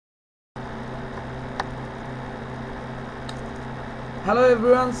Hello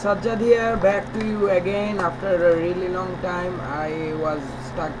everyone, Sajjad here, back to you again after a really long time. I was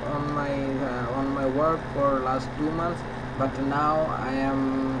stuck on my work for last 2 months, but now I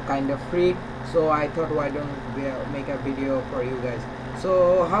am kind of free. So I thought, why don't make a video for you guys.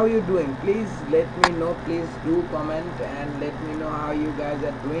 So how you doing? Please let me know. Please do comment and let me know how you guys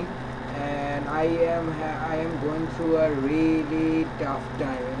are doing. And I am going through a really tough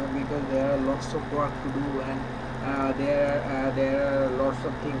time, because there are lots of work to do, and there are lots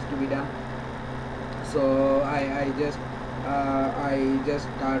of things to be done. So I just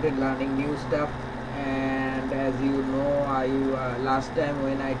started learning new stuff. And as you know, I last time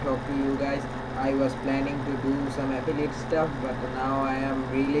when I talked to you guys, I was planning to do some affiliate stuff, but now I am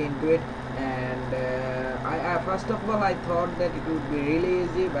really into it. And I first of all, I thought that it would be really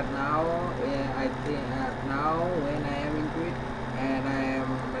easy, but now I think now when I am into it and I am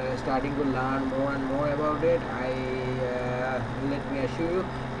starting to learn more and more about it, I let me assure you,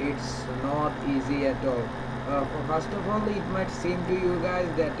 it's not easy at all. First of all, it might seem to you guys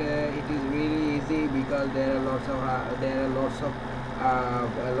that it is really easy, because there are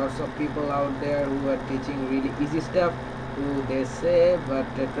lots of people out there who are teaching really easy stuff, who they say, but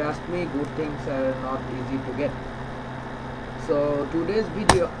trust me, good things are not easy to get. So today's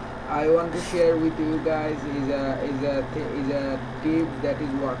video I want to share with you guys is a tip that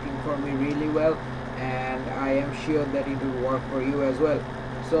is working for me really well, and I am sure that it will work for you as well.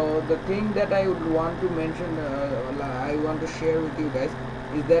 So the thing that I would want to mention, I want to share with you guys,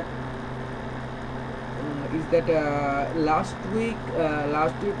 is that last week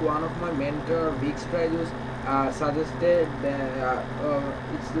one of my mentor, Vic Strajus, suggested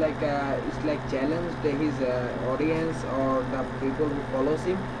it's like challenged his audience, or the people who follows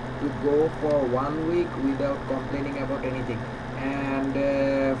him, to go for 1 week without complaining about anything. And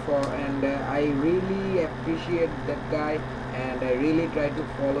I really appreciate that guy, and I really try to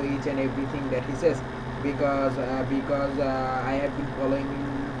follow each and everything that he says, because I have been following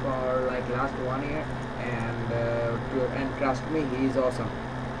him for like last 1 year, and trust me, he is awesome.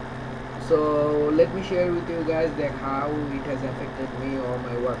 So let me share with you guys that how it has affected me or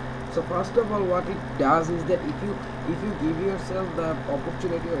my work. So first of all, what it does is that if you give yourself the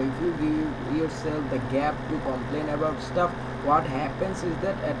opportunity, or if you give yourself the gap to complain about stuff, what happens is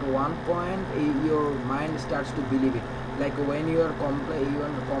that at one point your mind starts to believe it. Like when you are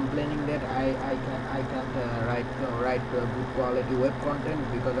complaining that I can't write good quality web content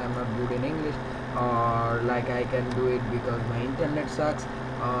because I'm not good in English, or like I can do it because my internet sucks,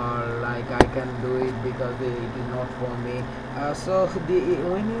 or like I can do it because it is not for me. So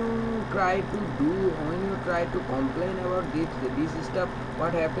when you try to complain about this stuff,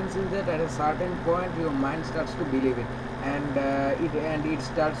 what happens is that at a certain point your mind starts to believe it, and it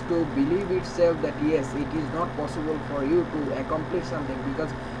starts to believe itself that yes, it is not possible for you to accomplish something,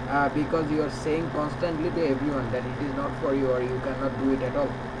 because you are saying constantly to everyone that it is not for you, or you cannot do it at all.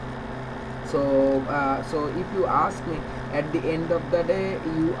 So if you ask me, at the end of the day,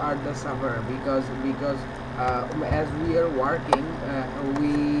 you are the sufferer, because as we are working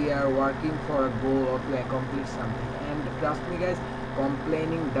for a goal, or to accomplish something. And trust me guys,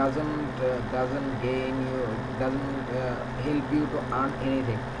 complaining doesn't help you to earn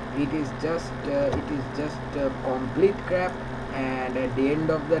anything. It is just complete crap. And at the end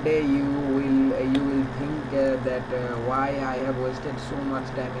of the day, you will think that why I have wasted so much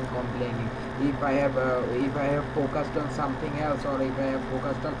time in complaining. If I have focused on something else, or if I have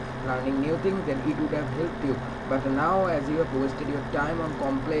focused on learning new things, then it would have helped you. But now, as you have wasted your time on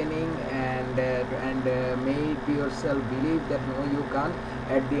complaining, and made yourself believe that no, you can't,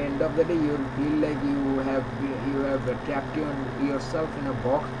 at the end of the day you'll feel like you have trapped yourself in a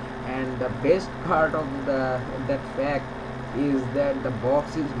box. And the best part of that fact is that the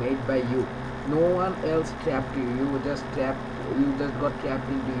box is made by you. No one else trapped you. You just got trapped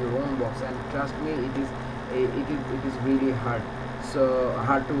into your own box. And trust me, it is really hard. So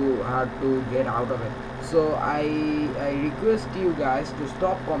hard to get out of it. So I request you guys to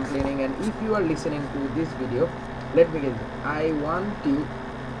stop complaining. And if you are listening to this video, let me get it. I want you,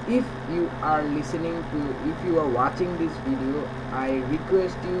 if you are watching this video, I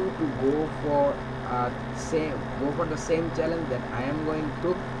request you to go for the same challenge that I am going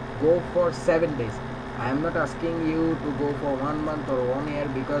to. Go for 7 days. I am not asking you to go for 1 month or 1 year,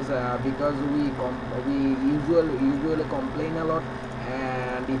 because we usually complain a lot.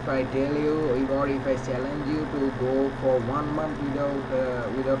 And if I tell you, or if I challenge you to go for 1 month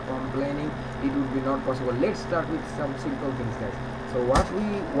without complaining, it would be not possible. Let's start with some simple things, guys. So what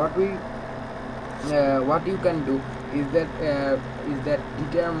you can do is that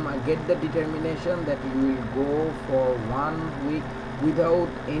get the determination that you will go for 1 week without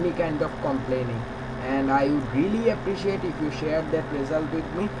any kind of complaining. And I would really appreciate if you shared that result with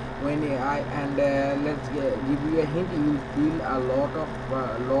me. When I and let's give you a hint, you will feel a lot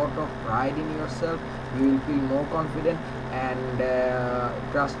of pride in yourself. You will feel more confident, and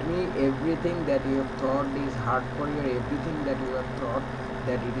trust me, everything that you have thought is hard for you, everything that you have thought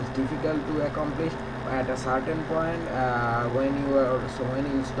that it is difficult to accomplish, at a certain point, when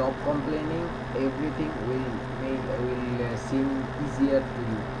you stop complaining, everything will seem easier to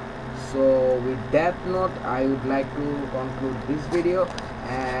you. So with that note, I would like to conclude this video,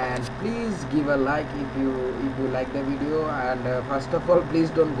 and please give a like if you like the video. And first of all, please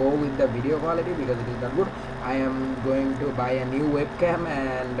don't go with the video quality because it is not good. I am going to buy a new webcam,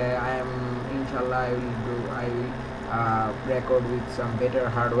 and I am, inshallah, I will record with some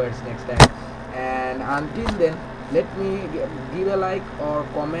better hardwares next time. And until then, let me give a like or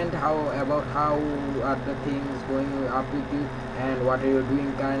comment about how are the things going up with you, and what are you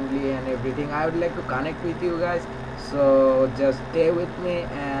doing currently and everything. I would like to connect with you guys, so just stay with me,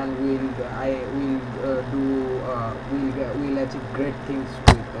 and we'll achieve great things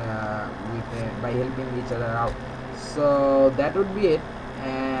by helping each other out. So that would be it,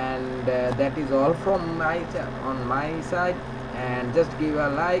 and that is all from on my side. And just give a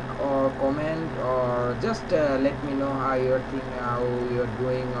like or comment, or just let me know how you're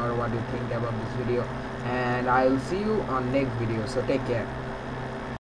doing, or what you think about this video, and I will see you on next video. So take care.